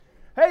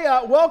Hey,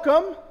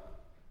 welcome.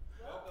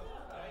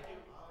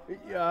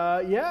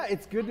 Yeah,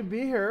 it's good to be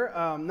here.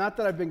 Not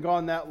that I've been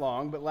gone that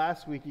long, but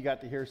last week you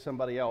got to hear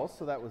somebody else,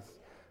 so that was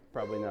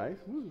probably nice.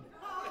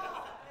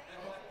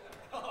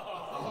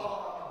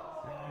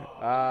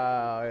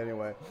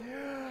 Anyway.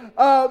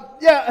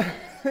 Yeah.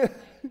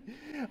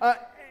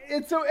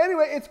 And so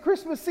anyway, it's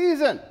Christmas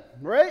season,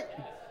 right?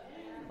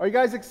 Are you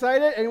guys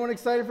excited? Anyone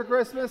excited for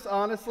Christmas?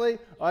 Honestly,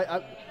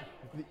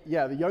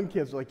 yeah, the young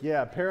kids are like,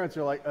 yeah. Parents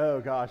are like,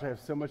 oh gosh, I have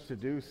so much to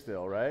do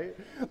still, right?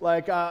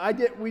 Like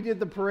we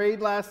did the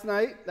parade last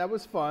night. That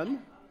was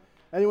fun.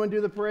 Anyone do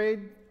the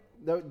parade?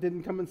 That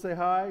didn't come and say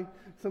hi?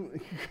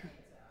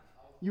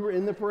 You were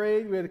in the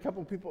parade. We had a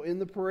couple people in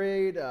the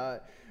parade.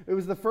 It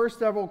was the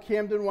first ever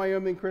Camden,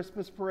 Wyoming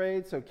Christmas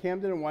parade. So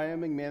Camden and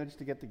Wyoming managed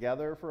to get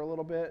together for a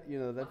little bit. You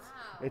know,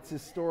 it's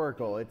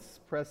historical.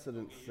 It's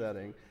precedent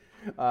setting.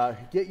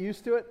 Get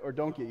used to it or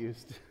don't get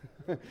used to it.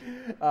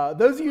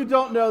 Those of you who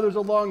don't know, there's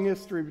a long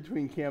history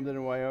between Camden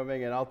and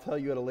Wyoming, and I'll tell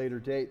you at a later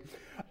date.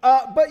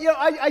 But you know,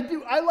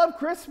 I love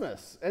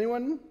Christmas.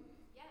 Anyone?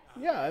 Yes.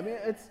 Yeah, I mean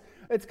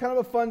it's kind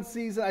of a fun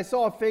season. I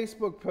saw a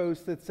Facebook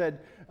post that said,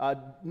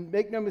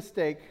 make no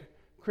mistake,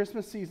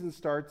 Christmas season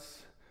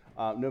starts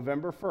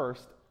November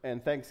 1st,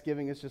 and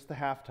Thanksgiving is just the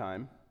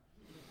halftime.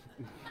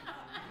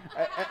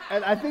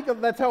 And I think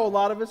that's how a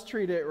lot of us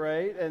treat it,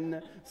 right?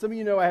 And some of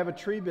you know I have a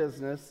tree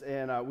business,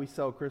 and we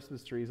sell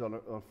Christmas trees on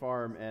a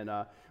farm, and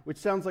which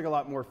sounds like a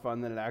lot more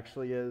fun than it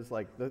actually is.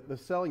 Like the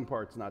selling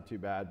part's not too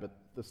bad, but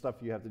the stuff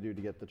you have to do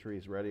to get the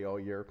trees ready all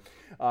year.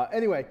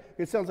 Anyway,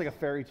 it sounds like a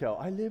fairy tale.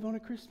 I live on a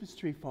Christmas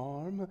tree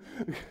farm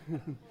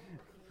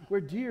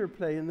where deer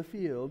play in the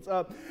fields.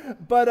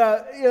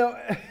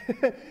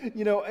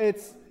 You know,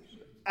 it's.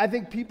 I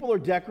think people are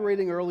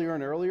decorating earlier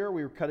and earlier.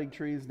 We were cutting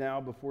trees now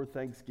before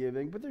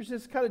Thanksgiving, but there's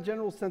this kind of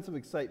general sense of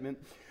excitement.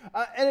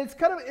 And it's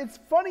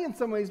funny in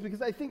some ways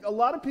because I think a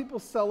lot of people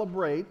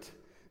celebrate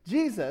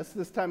Jesus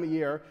this time of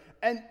year,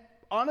 and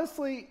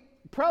honestly,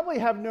 probably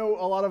a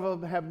lot of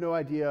them have no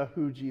idea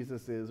who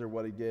Jesus is or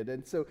what he did.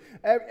 And so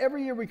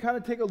every year we kind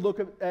of take a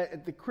look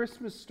at the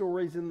Christmas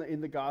stories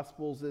in the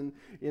Gospels and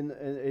in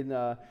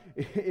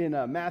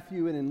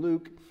Matthew and in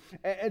Luke.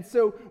 And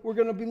so we're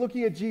going to be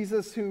looking at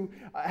Jesus, who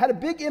had a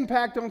big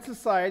impact on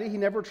society. He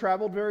never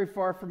traveled very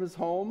far from his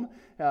home.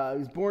 He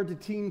was born to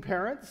teen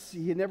parents.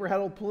 He had never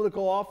had a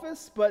political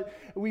office, but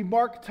we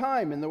mark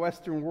time in the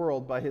Western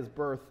world by his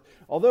birth.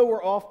 Although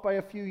we're off by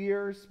a few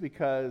years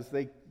because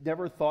they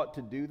never thought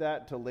to do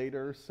that till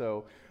later.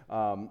 So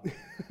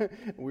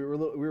we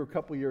were a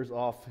couple years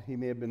off. He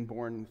may have been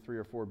born 3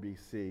 or 4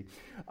 BC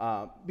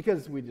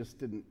because we just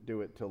didn't do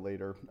it till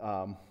later.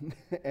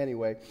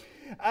 Anyway,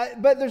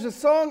 but there's a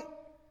song,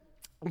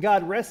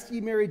 God Rest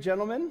Ye Merry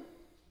Gentlemen.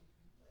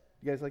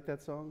 You guys like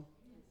that song?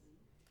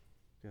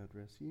 God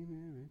Rest Ye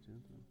Merry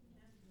Gentlemen.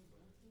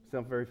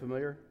 Sound very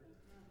familiar?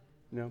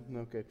 No?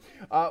 Okay.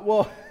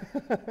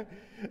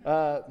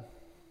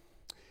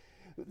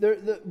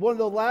 One of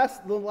the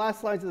last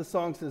lines of the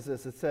song says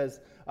this. It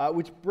says,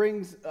 which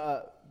brings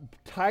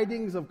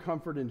tidings of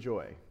comfort and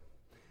joy.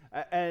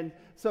 And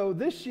so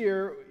this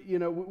year, you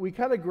know, we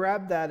kind of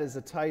grabbed that as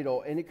a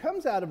title, and it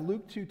comes out of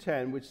Luke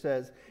 2:10, which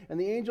says, and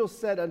the angel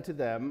said unto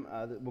them,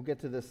 we'll get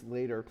to this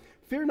later,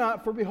 fear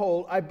not, for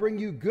behold, I bring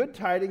you good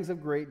tidings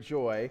of great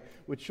joy,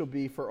 which shall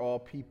be for all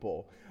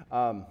people.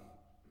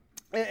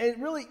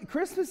 And really,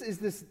 Christmas is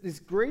this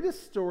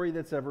greatest story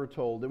that's ever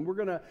told, and we're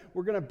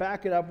gonna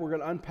back it up. We're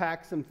gonna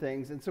unpack some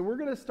things, and so we're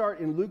gonna start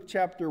in Luke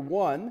chapter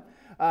 1,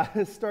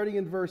 starting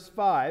in verse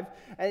 5,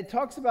 and it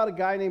talks about a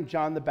guy named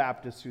John the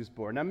Baptist who's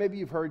born. Now, maybe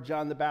you've heard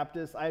John the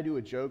Baptist. I do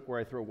a joke where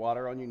I throw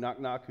water on you. Knock,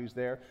 knock. Who's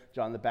there?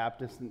 John the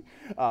Baptist. And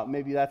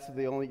maybe that's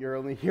you're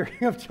only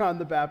hearing of John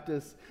the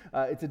Baptist.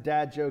 It's a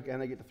dad joke,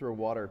 and I get to throw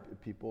water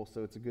at people,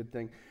 so it's a good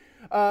thing.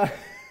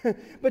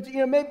 But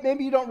you know,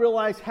 maybe you don't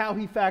realize how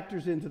he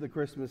factors into the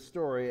Christmas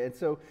story. And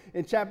so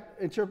in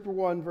chapter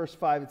 1, verse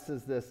 5, it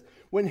says this: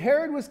 when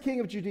Herod was king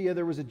of Judea,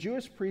 there was a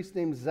Jewish priest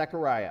named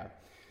Zechariah.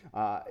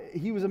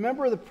 He was a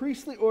member of the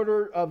priestly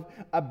order of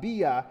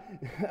Abiah,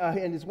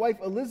 and his wife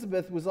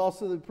Elizabeth was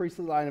also the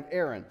priestly line of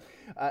Aaron.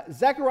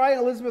 Zechariah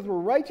and Elizabeth were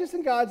righteous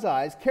in God's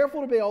eyes,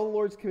 careful to obey all the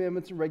Lord's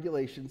commandments and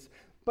regulations,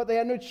 but they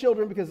had no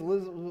children because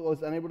Elizabeth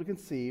was unable to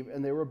conceive,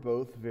 and they were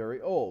both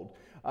very old.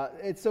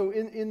 And so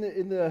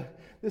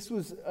this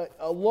was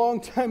a long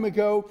time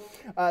ago.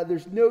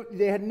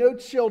 They had no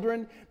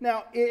children.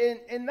 Now,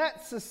 in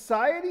that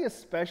society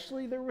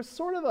especially, there was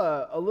sort of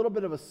a little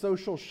bit of a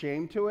social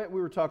shame to it.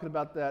 We were talking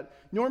about that.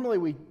 Normally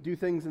we do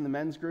things in the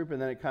men's group,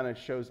 and then it kind of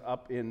shows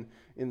up in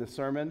the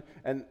sermon.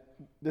 And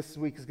this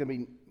week is going to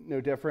be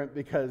no different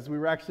because we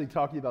were actually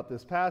talking about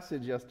this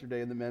passage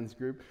yesterday in the men's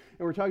group.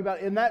 And we're talking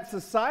about in that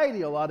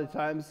society, a lot of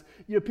times,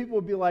 you know, people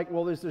would be like,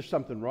 well, is there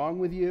something wrong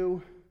with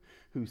you?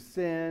 Who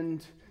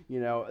sinned,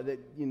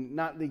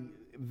 not the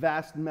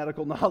vast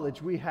medical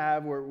knowledge we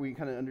have where we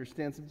kind of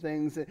understand some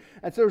things. And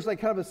so there's like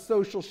kind of a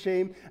social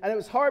shame. And it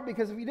was hard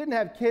because if you didn't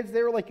have kids,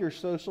 they were like your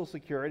social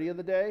security of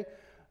the day.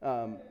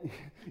 Um,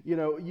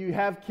 you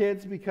have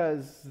kids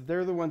because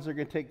they're the ones that are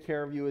going to take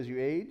care of you as you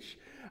age.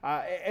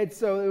 And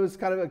so it was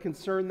kind of a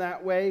concern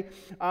that way.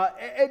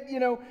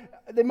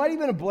 They might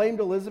even have blamed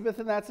Elizabeth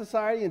in that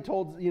society and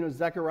told,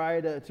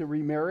 Zechariah to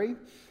remarry.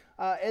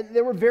 And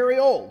they were very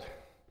old,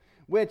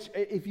 which,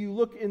 if you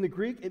look in the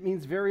Greek, it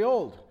means very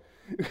old.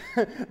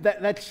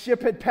 that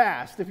ship had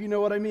passed, if you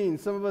know what I mean.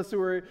 Some of us who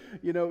are,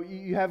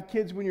 you have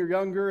kids when you're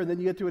younger, and then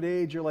you get to an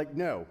age, you're like,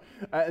 no.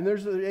 And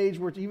there's an age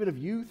where even if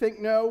you think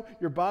no,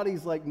 your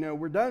body's like, no,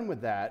 we're done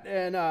with that.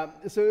 And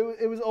so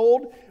it was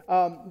old.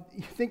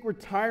 You think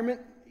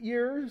retirement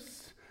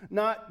years,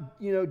 not,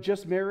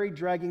 just married,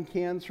 dragging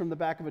cans from the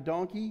back of a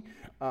donkey.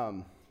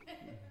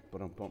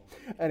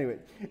 Anyway,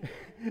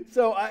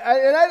 so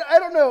I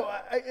don't know.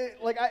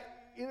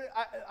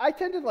 I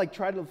tend to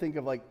try to think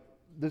of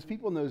those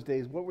people in those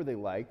days. What were they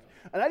like?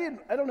 And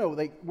I don't know.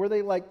 Were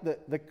they like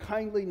the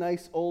kindly,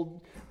 nice,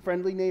 old,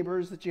 friendly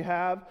neighbors that you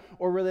have,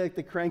 or were they like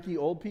the cranky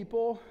old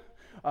people?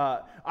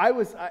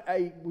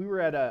 We were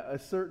at a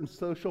certain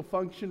social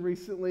function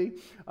recently.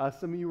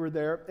 Some of you were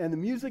there, and the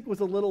music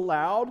was a little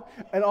loud,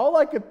 and all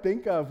I could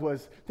think of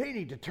was, they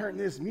need to turn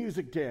this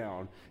music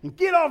down and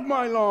get off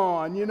my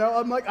lawn.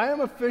 I'm like, I am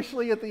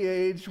officially at the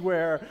age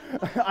where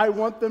I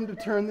want them to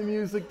turn the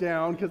music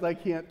down because I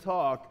can't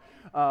talk.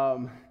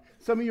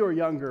 Some of you are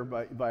younger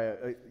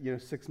by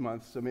 6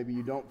 months, so maybe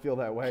you don't feel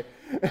that way.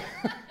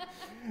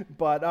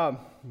 But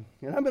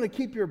and I'm going to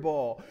keep your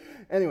ball.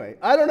 Anyway,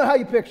 I don't know how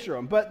you picture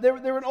them, but they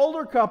were an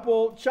older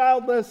couple,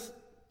 childless.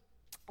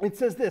 It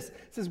says this.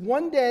 It says,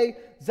 one day,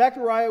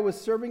 Zechariah was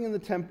serving in the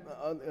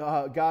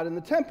God in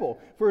the temple,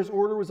 for his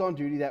order was on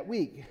duty that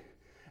week.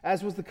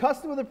 As was the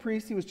custom of the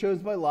priest, he was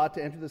chosen by lot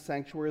to enter the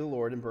sanctuary of the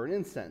Lord and burn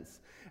incense.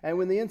 And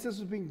when the incense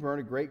was being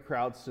burned, a great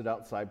crowd stood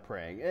outside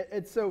praying.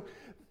 And so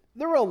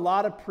there were a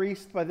lot of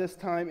priests by this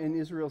time in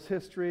Israel's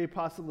history,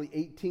 possibly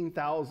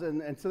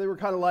 18,000. And so they were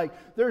kind of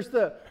like, there's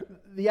the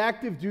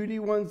active duty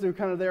ones, they're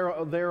kind of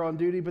there on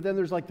duty, but then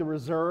there's the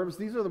reserves.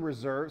 These are the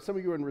reserves. Some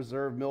of you are in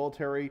reserve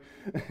military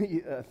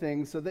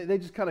things. So they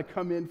just kind of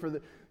come in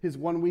for his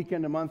 1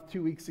 weekend a month,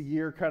 2 weeks a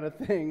year kind of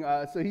thing.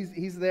 So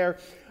he's there.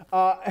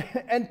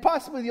 And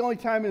possibly the only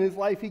time in his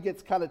life he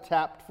gets kind of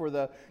tapped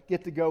for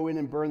get to go in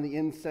and burn the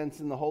incense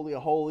in the Holy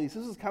of Holies.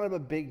 This is kind of a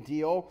big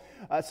deal.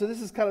 So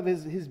this is kind of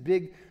his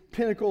big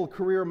pinnacle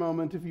career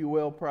moment, if you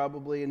will,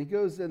 probably. And he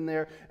goes in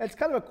there. It's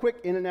kind of a quick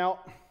in and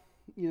out,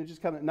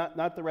 just kind of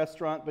not the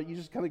restaurant, but you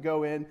just kind of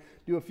go in,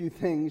 do a few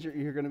things,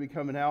 you're going to be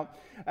coming out.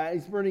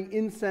 He's burning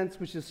incense,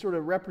 which is sort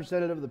of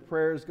representative of the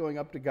prayers going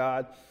up to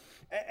God.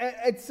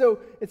 And so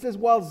it says,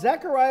 while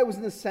Zechariah was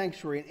in the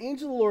sanctuary, an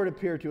angel of the Lord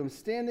appeared to him,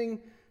 standing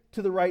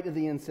to the right of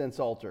the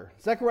incense altar.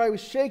 Zechariah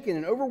was shaken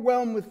and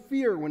overwhelmed with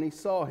fear when he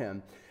saw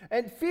him.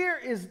 And fear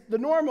is the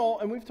normal,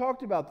 and we've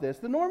talked about this,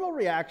 the normal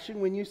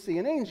reaction when you see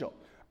an angel.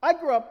 I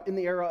grew up in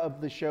the era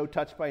of the show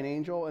Touched by an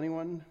Angel.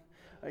 Anyone?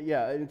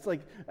 Yeah, it's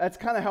that's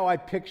kind of how I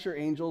picture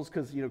angels,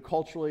 because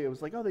culturally it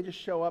was like, oh, they just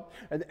show up,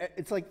 and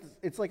it's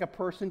like a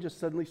person just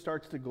suddenly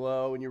starts to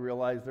glow and you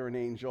realize they're an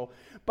angel.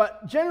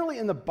 But generally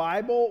in the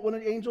Bible, when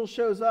an angel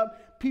shows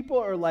up, people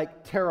are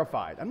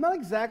terrified. I'm not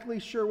exactly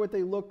sure what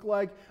they look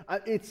like.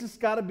 It's just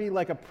got to be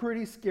a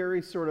pretty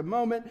scary sort of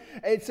moment.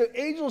 And so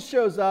angel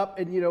shows up,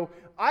 and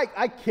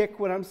I kick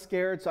when I'm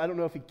scared, so I don't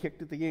know if he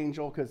kicked at the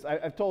angel, because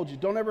I've told you,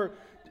 don't ever.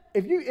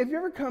 If you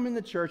ever come in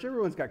the church,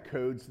 everyone's got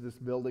codes to this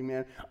building,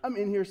 man. I'm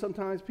in here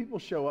sometimes. People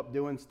show up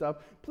doing stuff.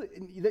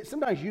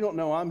 Sometimes you don't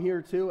know I'm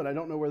here too, and I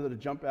don't know whether to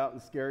jump out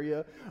and scare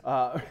you.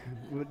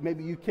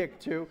 Maybe you kick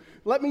too.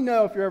 Let me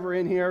know if you're ever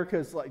in here,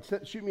 because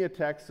shoot me a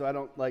text so I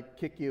don't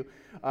kick you,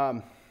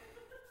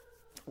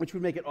 which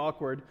would make it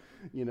awkward.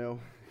 You'd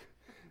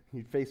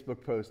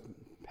Facebook post,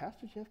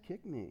 Pastor Jeff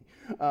kicked me.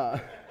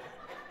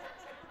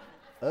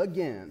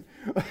 Again.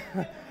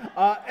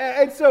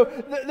 And so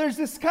there's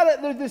this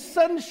this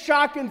sudden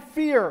shock and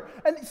fear.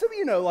 And some of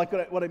you know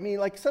what I mean.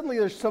 Suddenly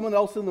there's someone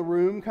else in the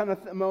room kind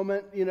of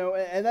moment,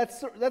 and that's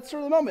sort of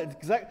the moment.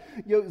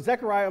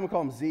 Zechariah, I'm going to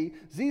call him Z.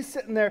 Z's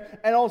sitting there,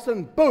 and all of a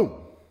sudden,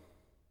 boom,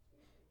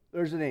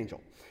 there's an angel.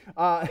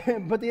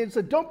 But the angel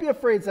said, don't be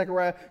afraid,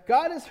 Zechariah.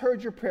 God has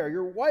heard your prayer.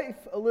 Your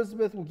wife,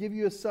 Elizabeth, will give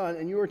you a son,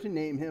 and you are to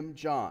name him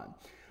John.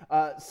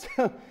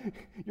 So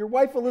your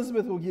wife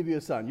Elizabeth will give you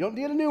a son. You don't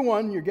need a new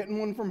one. You're getting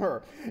one from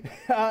her.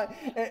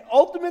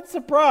 Ultimate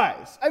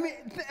surprise. I mean,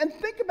 and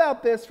think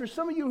about this for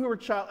some of you who are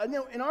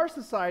in our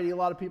society, a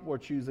lot of people are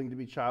choosing to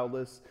be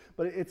childless,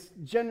 but it's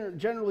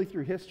generally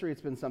through history,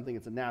 it's been something,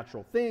 it's a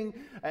natural thing.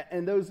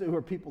 And those who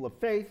are people of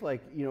faith,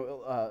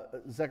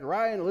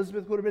 Zechariah and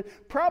Elizabeth would have been,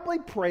 probably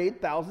prayed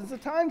thousands of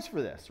times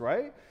for this,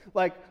 right?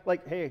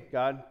 Hey,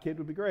 God, kid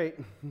would be great.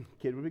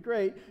 Kid would be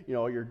great.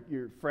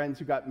 Your friends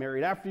who got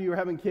married after you were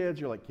having kids,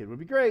 you're like, kid would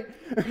be great.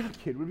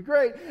 Kid would be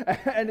great.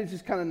 And it's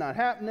just kind of not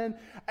happening.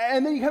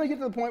 And then you kind of get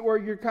to the point where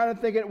you're kind of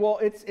thinking, well,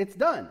 it's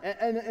done.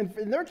 And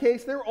in their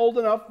case, they were old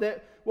enough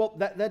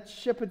that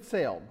ship had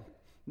sailed.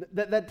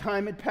 That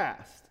time had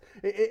passed.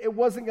 It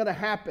wasn't going to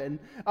happen.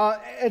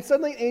 And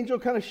suddenly an angel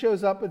kind of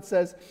shows up and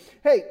says,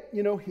 hey,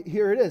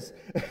 here it is.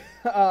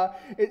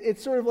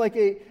 It's sort of like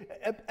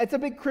it's a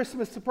big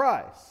Christmas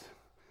surprise.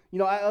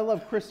 I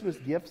love Christmas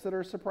gifts that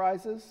are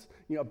surprises.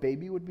 A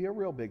baby would be a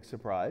real big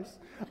surprise.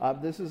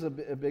 This is a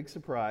big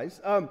surprise.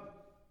 Kind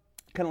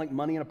of like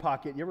money in a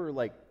pocket. You ever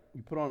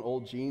you put on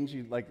old jeans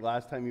you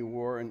last time you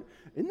wore, and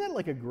isn't that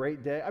like a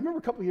great day? I remember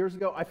a couple years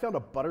ago, I found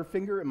a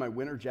Butterfinger in my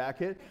winter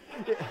jacket.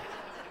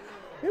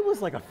 It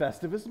was like a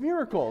Festivus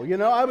miracle,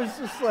 I was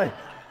just like,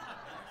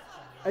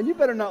 and you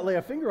better not lay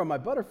a finger on my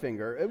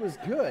Butterfinger. It was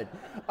good.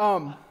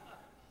 And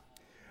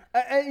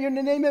you're going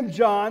to name him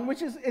John,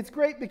 which it's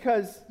great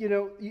because,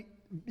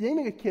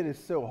 naming a kid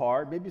is so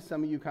hard. Maybe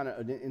some of you kind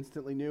of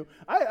instantly knew.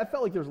 I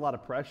felt like there was a lot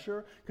of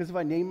pressure because if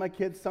I name my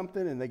kids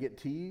something and they get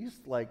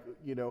teased,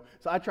 so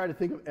I try to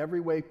think of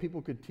every way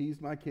people could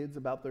tease my kids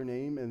about their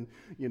name, and,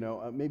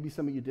 maybe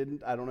some of you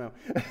didn't. I don't know.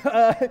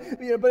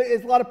 But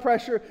it's a lot of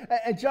pressure.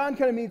 And John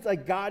kind of means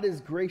like God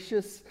is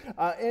gracious.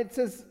 And it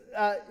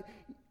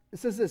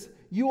says this,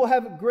 you will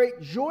have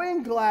great joy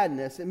and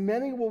gladness, and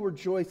many will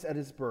rejoice at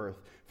his birth,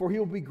 for he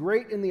will be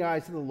great in the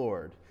eyes of the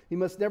Lord. He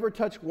must never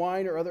touch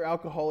wine or other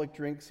alcoholic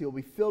drinks. He will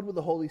be filled with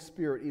the Holy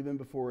Spirit even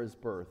before his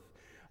birth.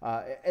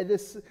 And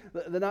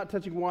the not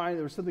touching wine,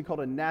 there was something called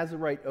a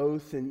Nazirite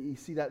oath, and you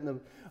see that in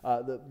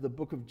the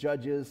book of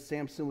Judges.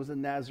 Samson was a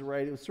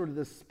Nazirite. It was sort of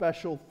this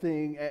special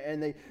thing,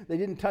 and they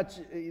didn't touch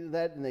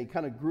that, and they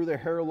kind of grew their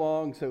hair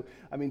long. So,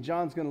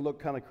 John's going to look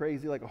kind of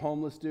crazy, like a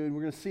homeless dude.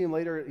 We're going to see him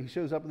later. He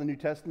shows up in the New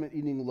Testament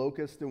eating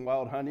locusts and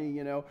wild honey,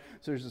 So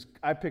there's this,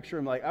 I picture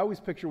him I always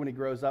picture when he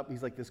grows up,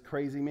 he's like this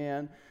crazy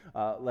man.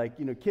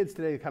 Kids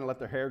today kind of let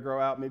their hair grow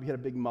out. Maybe he had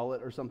a big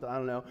mullet or something. I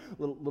don't know.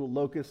 Little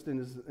locust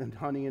and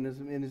honey in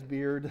his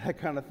beard, that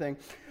kind of thing.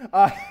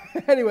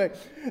 Anyway,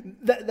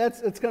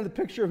 that's kind of the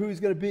picture of who he's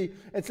going to be.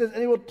 It says,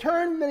 and he will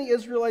turn many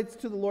Israelites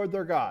to the Lord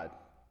their God.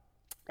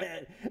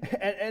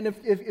 And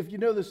if you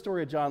know the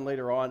story of John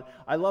later on,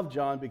 I love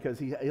John because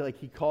he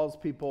calls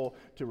people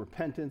to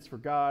repentance for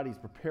God. He's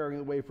preparing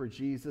the way for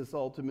Jesus.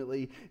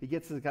 Ultimately, he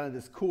gets to kind of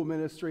this cool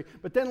ministry.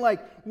 But then,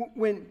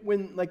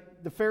 when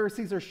the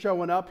Pharisees are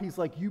showing up, he's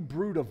like, "You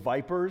brood of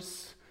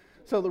vipers."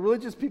 So the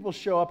religious people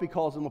show up, he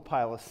calls them a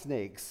pile of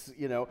snakes.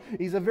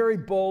 He's a very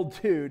bold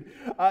dude,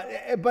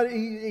 but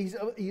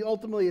he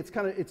ultimately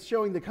it's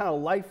showing the kind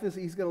of life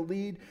he's going to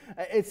lead.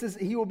 It says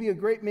he will be a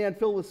great man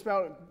filled with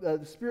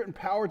the spirit and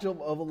power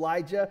of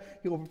Elijah.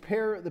 He will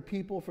prepare the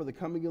people for the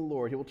coming of the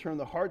Lord. He will turn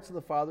the hearts of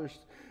the fathers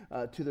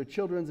to their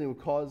children, and he will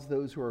cause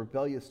those who are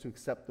rebellious to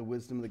accept the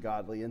wisdom of the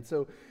godly. And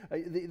so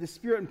the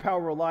spirit and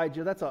power of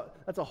Elijah, that's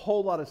a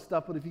whole lot of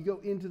stuff. But if you go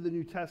into the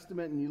New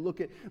Testament and you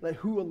look at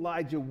who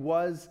Elijah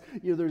was,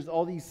 there's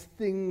all these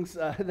things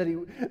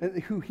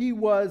who he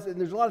was, and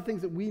there's a lot of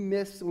things that we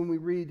miss when we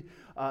read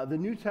the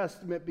New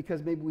Testament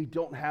because maybe we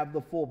don't have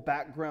the full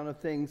background of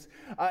things.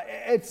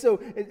 And so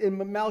in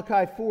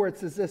Malachi 4, it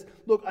says this,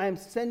 look, I am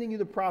sending you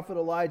the prophet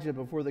Elijah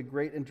before the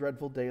great and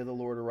dreadful day of the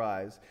Lord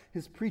arrives.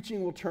 His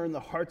preaching will turn the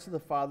hearts of the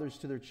fathers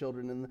to their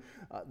children and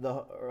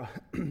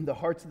the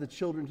hearts of the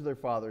children to their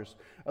fathers.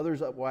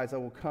 Otherwise, I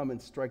will come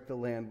and strike the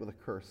land with a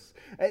curse.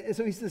 And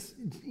so he's this,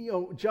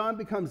 John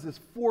becomes this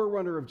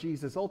forerunner of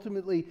Jesus.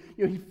 Ultimately,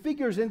 he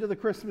figures into the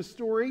Christmas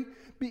story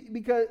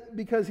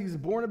because he's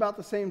born about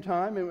the same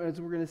time, and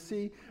as we're going to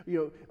see,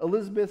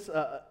 Elizabeth's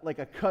like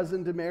a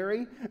cousin to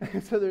Mary,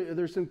 so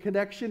there's some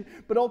connection,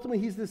 but ultimately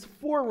he's this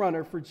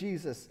forerunner for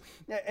Jesus,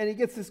 and he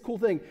gets this cool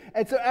thing.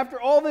 And so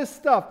after all this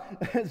stuff,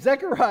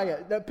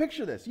 Zechariah, now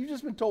picture this, you've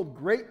just been told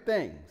great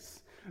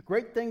things.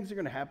 Great things are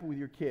going to happen with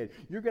your kid.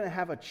 You're going to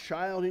have a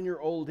child in your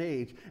old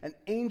age. An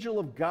angel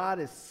of God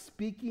is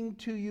speaking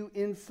to you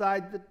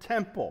inside the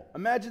temple.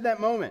 Imagine that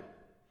moment.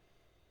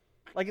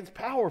 It's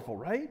powerful,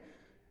 right?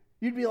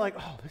 You'd be like,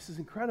 oh, this is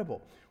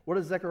incredible. What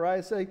does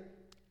Zechariah say?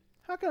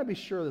 How can I be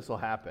sure this will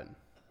happen?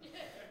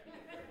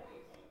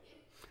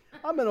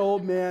 I'm an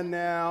old man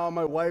now.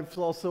 My wife's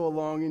also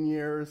along in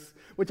years,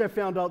 which I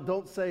found out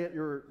don't say at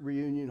your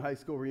high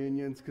school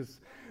reunions, because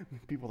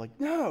people are like,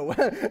 no.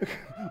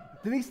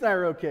 Denise and I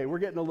are okay. We're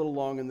getting a little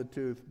long in the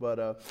tooth,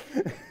 but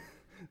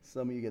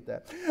some of you get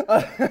that.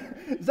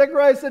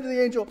 Zechariah said to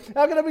the angel,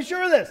 how can I be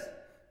sure of this?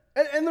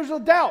 And there's a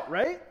doubt,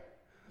 right?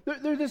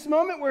 There's this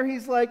moment where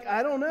he's like,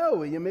 I don't know,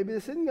 maybe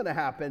this isn't going to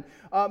happen.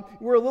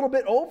 We're a little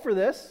bit old for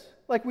this.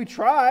 We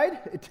tried.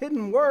 It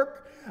didn't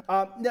work.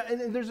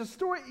 And there's a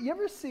story. You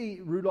ever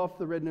see Rudolph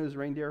the Red-Nosed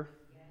Reindeer?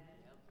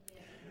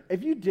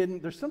 If you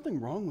didn't, there's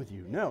something wrong with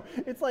you. No.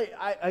 It's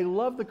I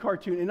love the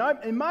cartoon.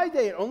 And in my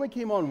day, it only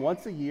came on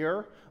once a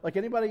year.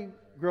 Anybody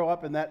grow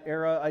up in that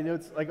era? I know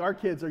it's like our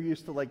kids are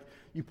used to, like,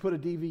 you put a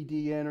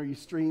DVD in or you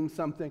stream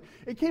something.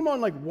 It came on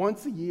like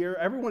once a year.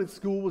 Everyone at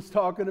school was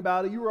talking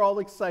about it. You were all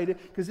excited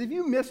because if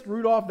you missed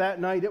Rudolph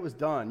that night, it was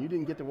done. You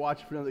didn't get to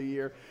watch it for another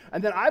year.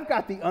 And then I've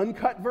got the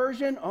uncut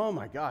version. Oh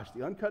my gosh,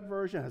 the uncut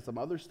version has some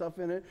other stuff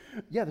in it.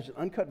 Yeah, there's an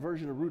uncut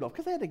version of Rudolph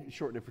because they had to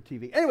shorten it for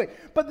TV. Anyway,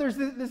 but there's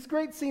this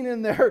great scene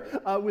in there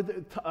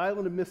with the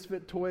Island of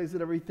Misfit toys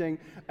and everything.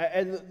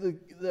 And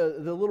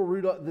the little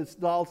Rudolph, this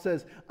doll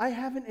says, "I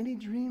haven't any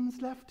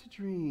dreams left to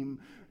dream."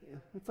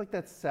 It's like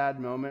that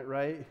sad moment,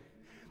 right?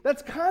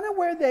 That's kind of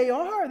where they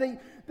are.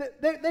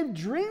 They've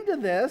dreamed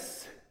of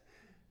this,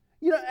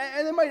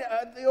 and they might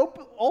the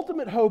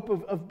ultimate hope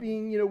of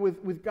being,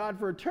 with God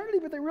for eternity.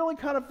 But they really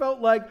kind of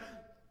felt like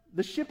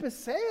the ship has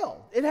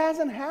sailed. It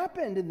hasn't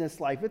happened in this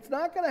life. It's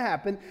not going to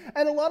happen.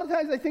 And a lot of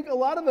times, I think a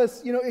lot of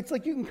us, it's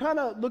like you can kind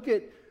of look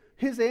at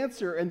his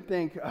answer and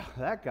think, "Oh,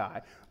 that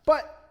guy."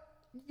 But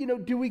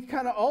do we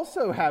kind of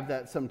also have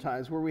that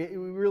sometimes where we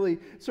really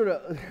sort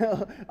of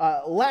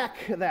lack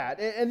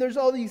that? And there's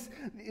all these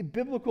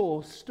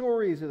biblical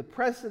stories of the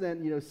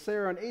precedent,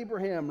 Sarah and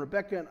Abraham,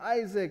 Rebecca and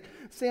Isaac,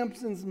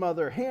 Samson's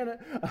mother, Hannah,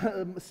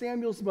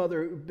 Samuel's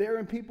mother,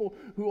 barren people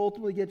who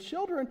ultimately get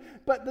children,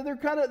 but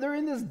they're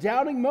in this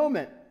doubting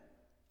moment.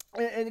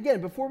 And again,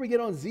 before we get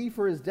on Z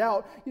for his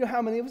doubt,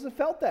 how many of us have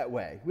felt that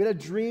way? We had a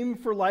dream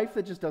for life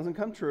that just doesn't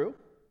come true.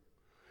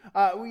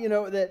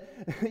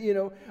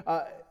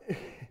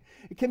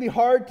 It can be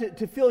hard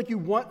to feel like you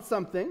want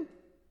something.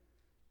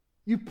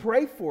 You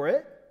pray for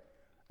it,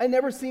 and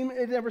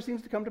it never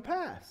seems to come to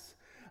pass.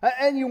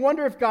 And you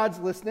wonder if God's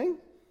listening.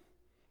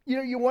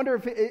 You wonder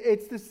if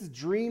it's this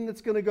dream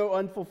that's going to go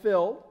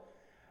unfulfilled.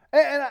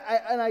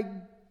 And I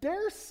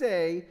dare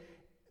say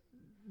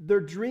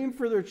their dream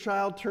for their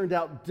child turned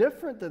out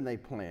different than they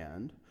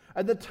planned,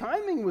 and the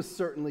timing was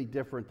certainly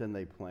different than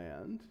they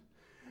planned.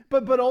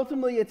 But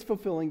ultimately, it's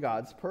fulfilling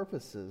God's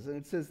purposes. And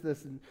it says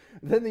this, and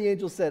then the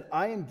angel said,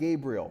 "I am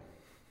Gabriel."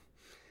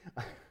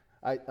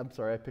 I'm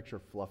sorry, I picture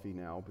Fluffy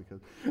now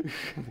because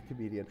I'm the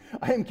comedian.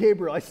 "I am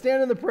Gabriel. I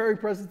stand in the very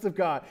presence of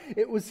God.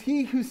 It was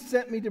he who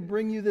sent me to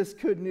bring you this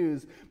good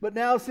news. But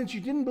now, since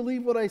you didn't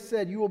believe what I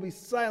said, you will be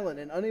silent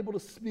and unable to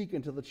speak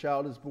until the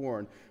child is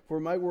born.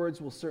 For my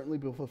words will certainly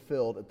be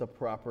fulfilled at the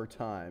proper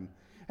time."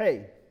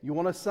 Hey, you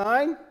want a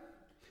sign?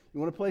 You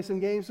want to play some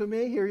games with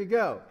me? Here you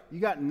go. You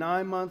got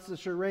 9 months of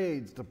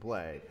charades to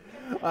play.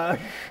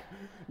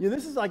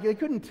 This is like, they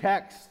couldn't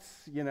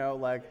text,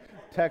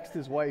 text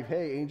his wife,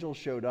 "Hey, Angel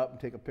showed up," and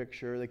take a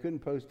picture. They couldn't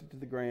post it to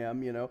the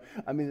gram,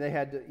 they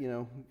had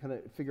to, kind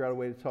of figure out a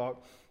way to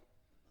talk.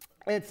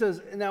 And it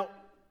says, now,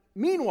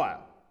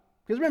 meanwhile,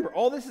 because remember,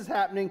 all this is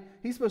happening,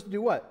 he's supposed to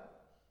do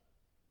what?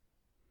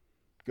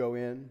 Go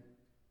in,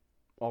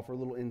 offer a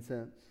little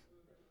incense,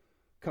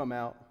 come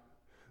out.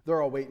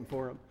 They're all waiting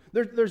for him.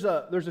 There's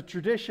a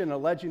tradition, a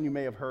legend you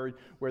may have heard,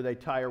 where they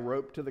tie a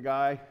rope to the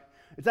guy.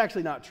 It's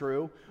actually not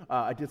true.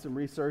 I did some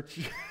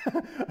research.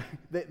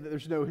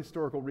 There's no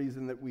historical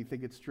reason that we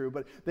think it's true,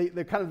 but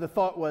the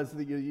thought was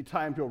that you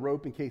tie him to a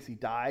rope in case he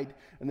died,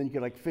 and then you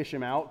could fish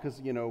him out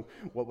because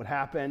what would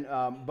happen.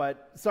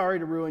 But sorry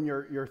to ruin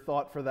your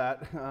thought for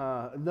that.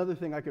 Another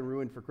thing I can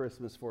ruin for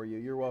Christmas for you.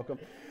 You're welcome.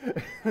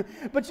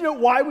 But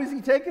why was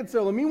he taking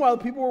so long? Meanwhile,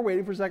 people were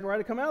waiting for Zechariah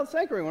to come out of the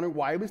sanctuary, wondering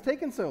why he was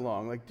taking so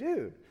long. Like,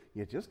 dude,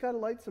 you just got to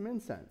light some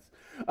incense.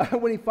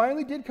 When he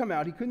finally did come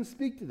out, he couldn't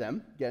speak to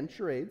them. Again,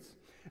 charades.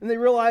 And they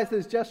realized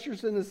his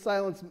gestures and his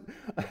silence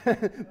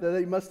that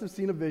they must have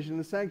seen a vision in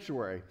the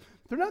sanctuary.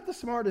 They're not the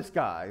smartest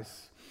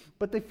guys,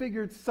 but they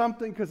figured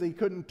something because he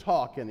couldn't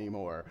talk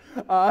anymore.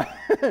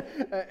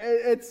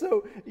 And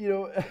so,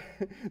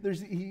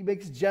 he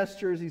makes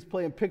gestures. He's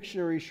playing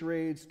Pictionary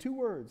charades. 2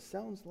 words.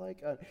 Sounds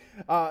like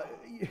and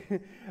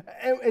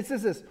it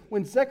says this: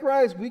 when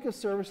Zechariah's week of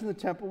service in the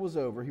temple was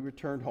over, he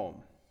returned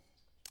home.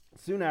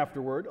 Soon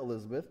afterward,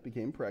 Elizabeth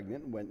became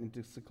pregnant and went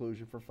into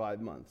seclusion for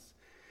 5 months.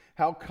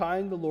 "How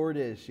kind the Lord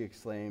is," she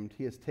exclaimed.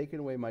 "He has taken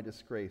away my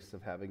disgrace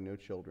of having no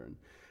children."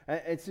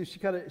 And so she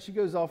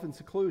goes off in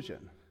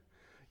seclusion.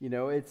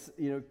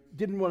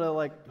 Didn't want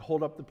to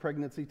hold up the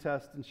pregnancy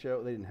test and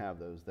show. They didn't have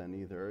those then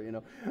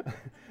either.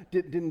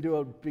 Didn't do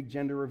a big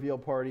gender reveal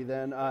party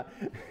then.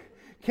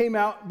 Came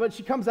out, but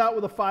she comes out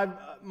with a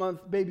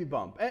 5-month baby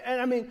bump. And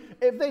I mean,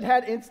 if they'd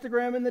had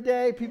Instagram in the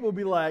day, people would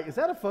be like, "Is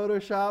that a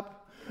Photoshop?"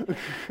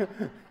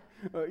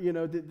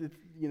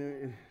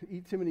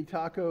 Eat too many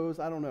tacos.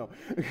 I don't know.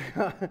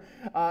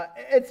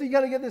 And so you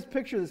got to get this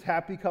picture of this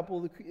happy couple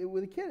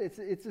with a kid.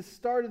 It's the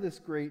start of this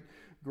great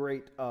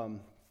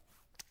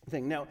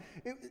thing. Now,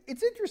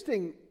 it's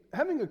interesting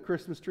having a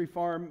Christmas tree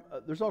farm.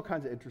 There's all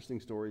kinds of interesting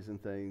stories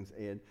and things.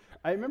 And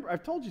I remember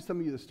I've told you some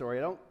of the story.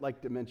 I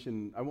won't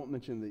mention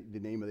the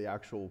name of the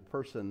actual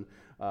person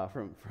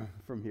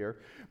from here.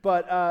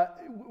 But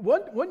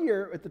one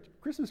year at the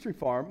Christmas tree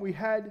farm, we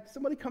had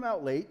somebody come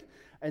out late,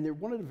 and they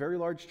wanted a very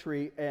large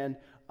tree. And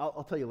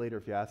I'll tell you later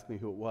if you ask me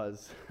who it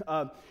was.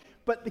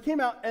 But they came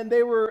out, and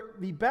they were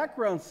the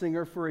background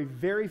singer for a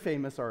very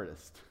famous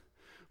artist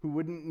who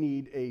wouldn't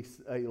need a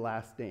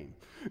last name.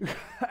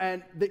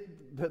 And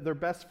their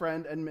best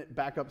friend and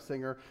backup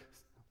singer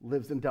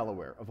lives in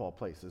Delaware, of all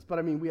places. But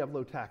I mean, we have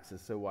low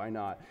taxes, so why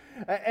not?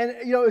 And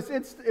you know,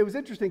 it was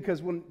interesting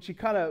because when she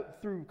kind of,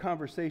 through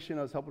conversation,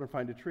 I was helping her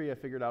find a tree, I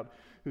figured out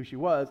who she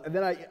was. And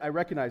then I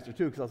recognized her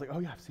too, because I was like, oh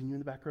yeah, I've seen you in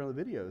the background of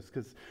the videos.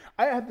 Because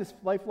I have this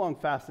lifelong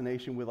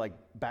fascination with like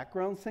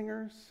background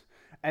singers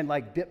and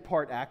like bit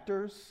part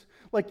actors.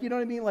 Like, you know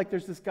what I mean? Like,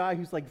 there's this guy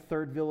who's like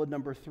third villain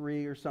number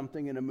 3 or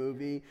something in a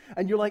movie,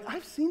 and you're like,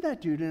 I've seen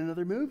that dude in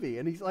another movie.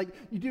 And he's like,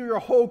 you do your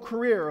whole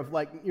career of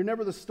like, you're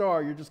never the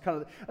star, you're just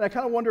kind of, and I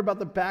kind of wonder about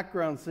the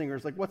background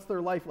singers, like, what's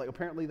their life like?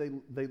 Apparently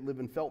they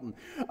live in Felton.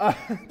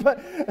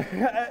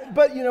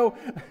 But you know,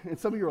 and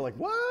some of you are like,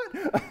 what?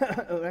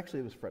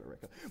 Actually, it was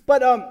Frederica.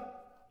 But,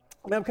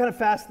 I'm kind of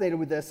fascinated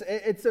with this.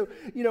 And so,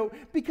 you know,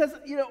 because,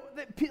 you know,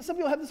 some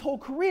people have this whole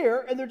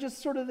career, and they're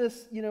just sort of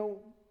this, you know,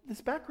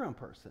 this background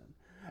person.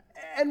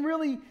 And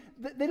really,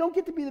 they don't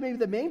get to be maybe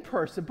the main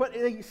person, but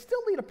they still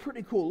lead a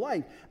pretty cool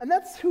life. And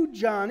that's who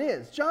John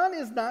is. John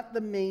is not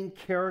the main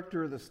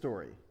character of the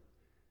story.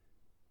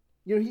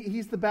 You know,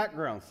 he's the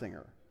background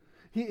singer.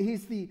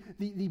 He's the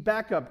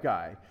backup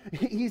guy.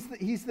 He's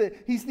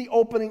the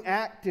opening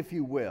act, if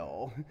you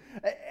will.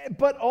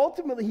 But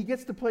ultimately, he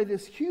gets to play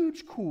this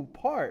huge, cool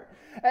part.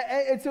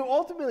 And so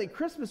ultimately, at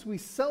Christmas, we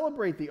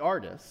celebrate the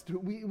artist.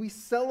 We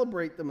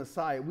celebrate the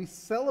Messiah. We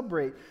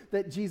celebrate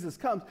that Jesus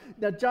comes.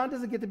 Now, John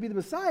doesn't get to be the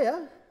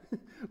Messiah,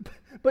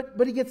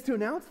 but he gets to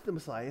announce that the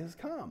Messiah has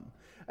come.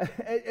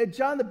 And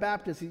John the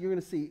Baptist, we're going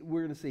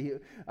to see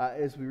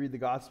as we read the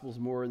Gospels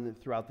more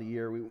throughout the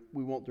year.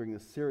 We won't during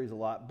this series a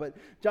lot, but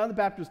John the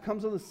Baptist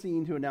comes on the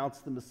scene to announce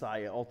the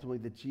Messiah, ultimately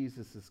that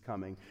Jesus is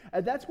coming.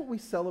 And that's what we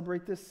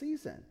celebrate this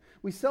season.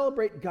 We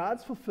celebrate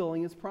God's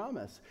fulfilling his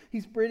promise.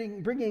 He's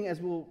bringing,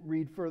 as we'll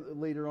read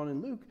later on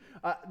in Luke,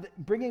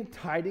 bringing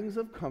tidings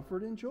of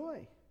comfort and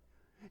joy.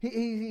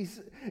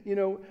 He's, you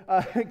know,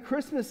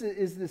 Christmas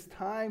is this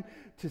time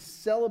to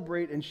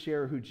celebrate and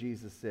share who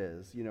Jesus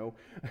is. You know,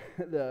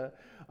 the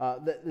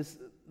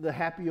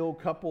happy old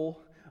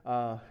couple,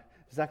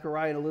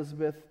 Zechariah and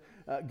Elizabeth,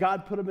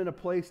 God put them in a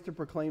place to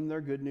proclaim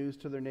their good news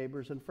to their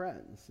neighbors and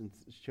friends and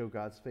show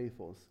God's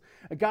faithfulness.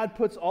 And God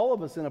puts all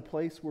of us in a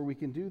place where we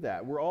can do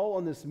that. We're all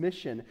on this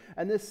mission.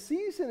 And this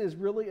season is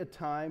really a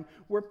time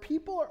where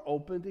people are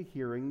open to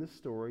hearing the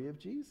story of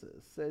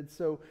Jesus. And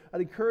so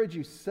I'd encourage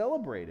you,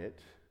 celebrate it.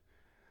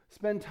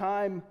 Spend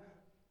time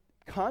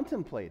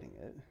contemplating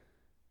it.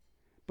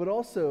 But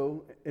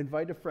also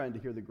invite a friend to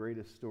hear the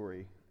greatest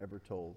story ever told.